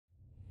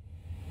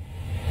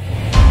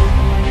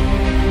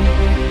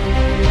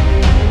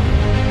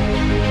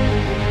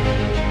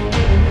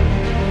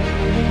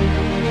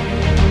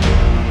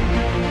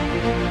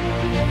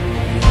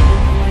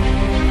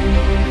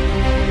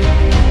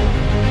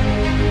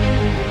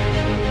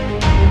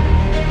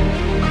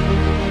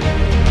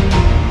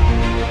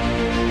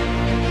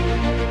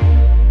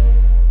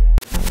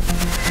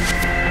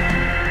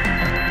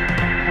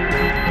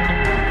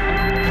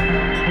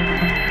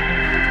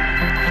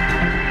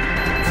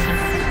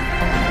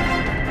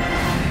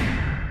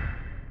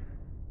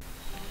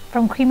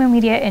From Creamer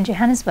Media in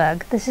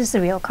Johannesburg, this is the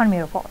Real Economy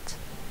Report.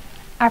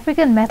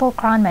 African metal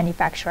crown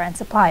manufacturer and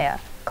supplier,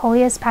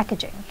 Coleus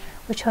Packaging,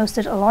 which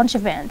hosted a launch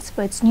event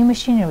for its new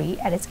machinery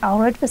at its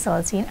Alrode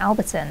facility in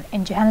Alberton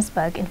in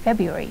Johannesburg in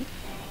February,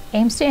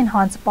 aims to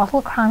enhance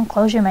bottle crown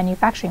closure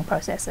manufacturing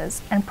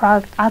processes and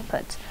product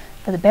output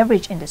for the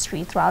beverage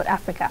industry throughout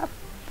Africa.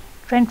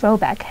 Trent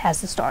Roback has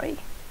the story.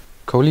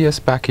 Coleus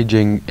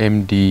Packaging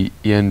MD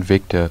Ian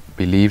Victor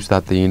believes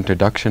that the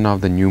introduction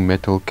of the new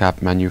metal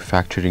cap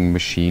manufacturing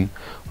machine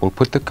will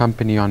put the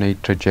company on a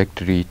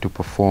trajectory to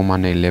perform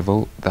on a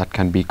level that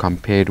can be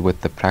compared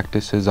with the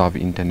practices of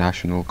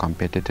international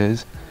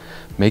competitors,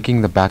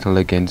 making the battle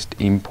against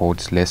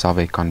imports less of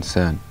a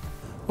concern.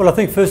 Well, I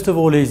think first of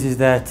all is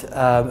that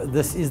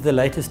this is the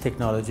latest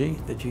technology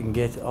that you can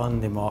get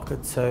on the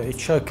market, so it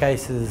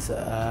showcases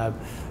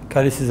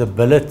Coleus's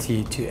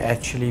ability to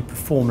actually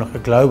perform like a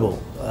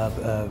global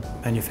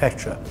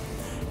manufacturer.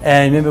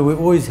 And remember, we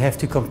always have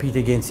to compete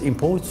against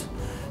imports,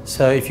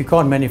 so if you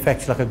can't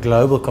manufacture like a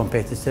global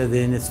competitor,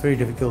 then it's very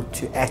difficult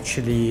to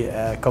actually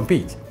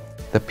compete.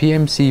 The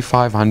PMC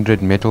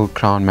 500 metal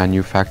crown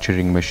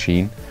manufacturing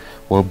machine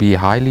will be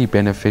highly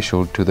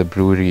beneficial to the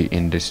brewery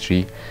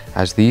industry,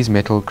 as these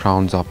metal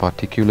crowns are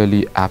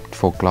particularly apt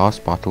for glass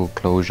bottle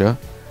closure.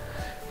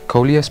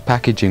 Coleus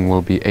Packaging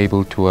will be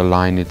able to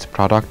align its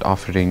product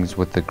offerings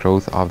with the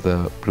growth of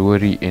the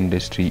brewery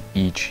industry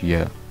each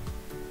year.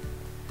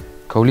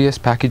 Coleus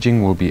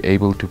Packaging will be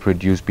able to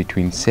produce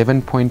between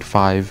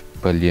 7.5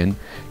 billion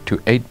to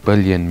 8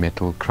 billion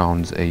metal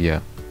crowns a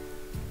year.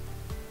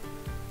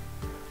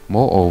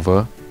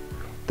 Moreover,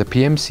 the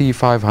PMC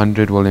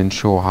 500 will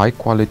ensure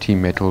high-quality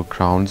metal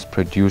crowns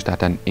produced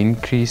at an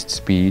increased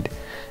speed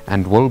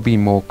and will be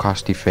more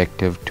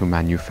cost-effective to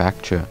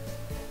manufacture.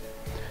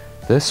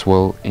 This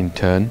will, in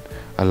turn,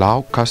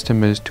 allow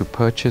customers to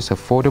purchase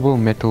affordable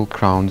metal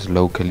crowns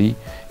locally,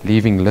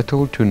 leaving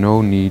little to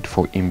no need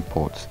for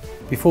imports.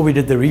 Before we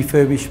did the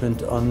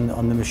refurbishment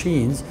on the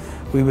machines,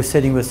 we were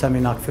sitting with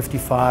something like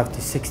 55 to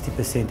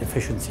 60%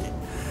 efficiency.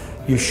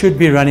 You should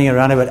be running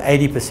around about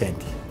 80%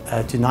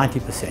 to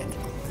 90%.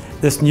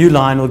 This new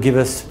line will give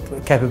us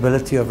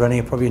capability of running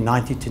at probably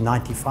 90 to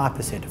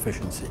 95%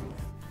 efficiency.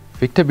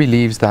 Victor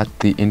believes that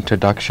the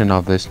introduction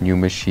of this new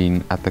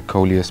machine at the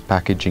Coleus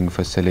Packaging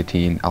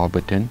facility in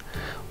Alberton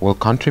will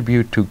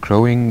contribute to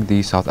growing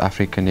the South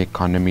African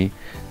economy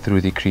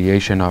through the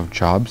creation of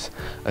jobs,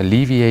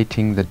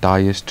 alleviating the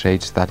dire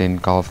straits that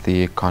engulf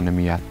the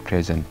economy at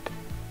present.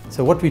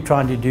 So what we're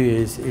trying to do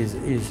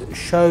is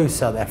show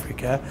South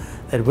Africa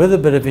that with a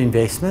bit of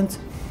investment,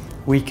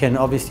 we can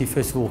obviously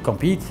first of all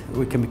compete,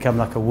 we can become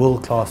like a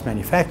world-class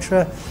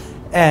manufacturer,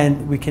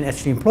 and we can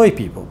actually employ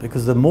people,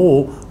 because the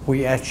more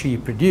we actually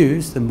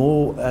produce,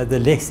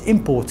 the less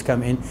imports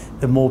come in,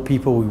 the more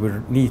people we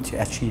would need to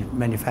actually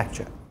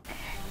manufacture.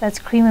 That's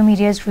Creamer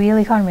Media's Real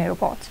Economy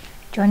Report.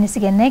 Join us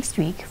again next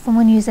week for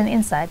more news and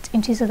insight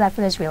into South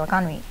Africa's real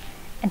economy.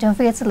 And don't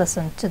forget to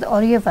listen to the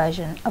audio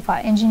version of our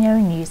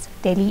Engineering News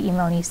daily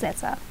email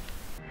newsletter.